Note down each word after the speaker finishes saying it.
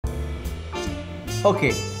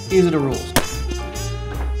Okay, these are the rules.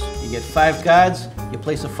 You get 5 cards, you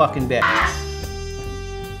place a fucking bet.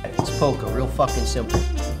 It's poker, real fucking simple.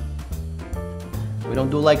 We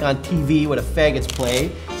don't do like on TV where the faggots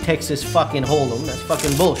play, Texas fucking Hold'em. That's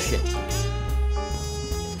fucking bullshit.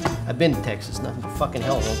 I've been to Texas, nothing but fucking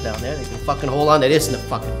hellholes down there. They can fucking hold on to this in the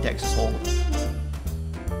fucking Texas Hold'em.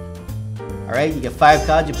 Alright, you get 5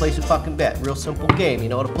 cards, you place a fucking bet. Real simple game. You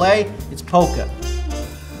know how to play? It's poker.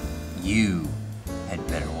 You had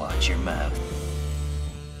better watch your mouth.